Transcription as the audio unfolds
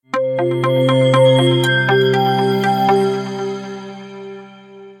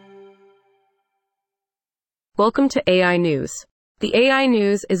Welcome to AI News. The AI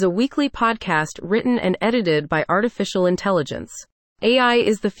News is a weekly podcast written and edited by artificial intelligence. AI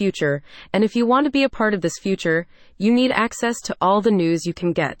is the future, and if you want to be a part of this future, you need access to all the news you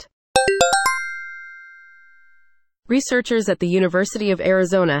can get. Researchers at the University of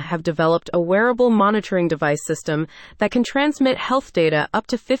Arizona have developed a wearable monitoring device system that can transmit health data up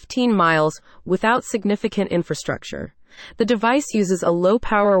to 15 miles without significant infrastructure. The device uses a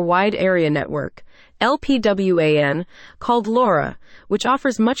low-power wide-area network, LPWAN, called LoRa, which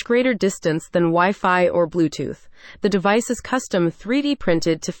offers much greater distance than Wi-Fi or Bluetooth. The device is custom 3D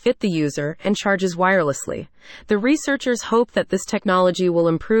printed to fit the user and charges wirelessly. The researchers hope that this technology will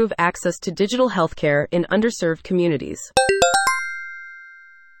improve access to digital healthcare in underserved communities.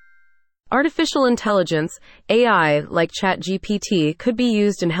 Artificial intelligence, AI, like ChatGPT, could be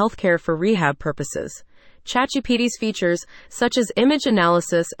used in healthcare for rehab purposes. ChatGPT's features, such as image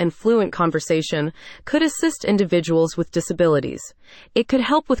analysis and fluent conversation, could assist individuals with disabilities. It could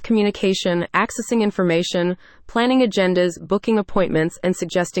help with communication, accessing information, planning agendas, booking appointments, and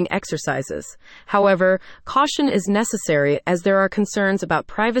suggesting exercises. However, caution is necessary as there are concerns about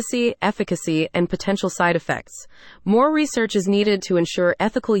privacy, efficacy, and potential side effects. More research is needed to ensure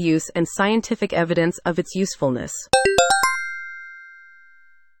ethical use and scientific evidence of its usefulness.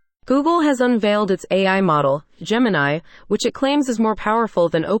 Google has unveiled its AI model, Gemini, which it claims is more powerful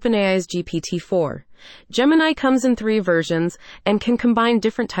than OpenAI's GPT-4. Gemini comes in 3 versions and can combine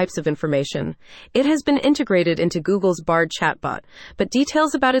different types of information. It has been integrated into Google's Bard chatbot, but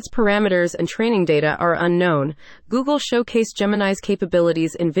details about its parameters and training data are unknown. Google showcased Gemini's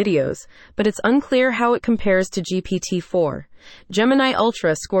capabilities in videos, but it's unclear how it compares to GPT-4. Gemini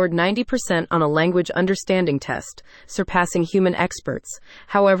Ultra scored 90% on a language understanding test, surpassing human experts.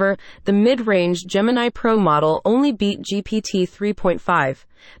 However, the mid-range Gemini Pro model only beat GPT 3.5.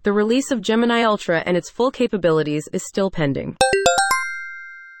 The release of Gemini Ultra and its full capabilities is still pending.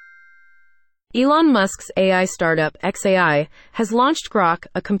 Elon Musk's AI startup, xAI, has launched Grok,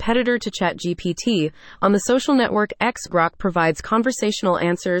 a competitor to ChatGPT. On the social network X, Grok provides conversational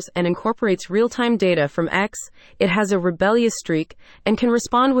answers and incorporates real-time data from X. It has a rebellious streak and can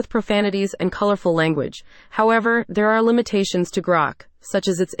respond with profanities and colorful language. However, there are limitations to Grok, such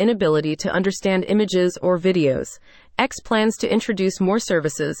as its inability to understand images or videos. X plans to introduce more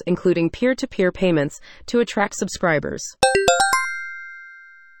services, including peer-to-peer payments, to attract subscribers.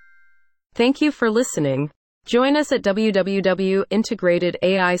 Thank you for listening. Join us at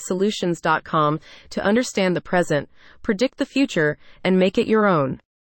www.integratedAIsolutions.com to understand the present, predict the future, and make it your own.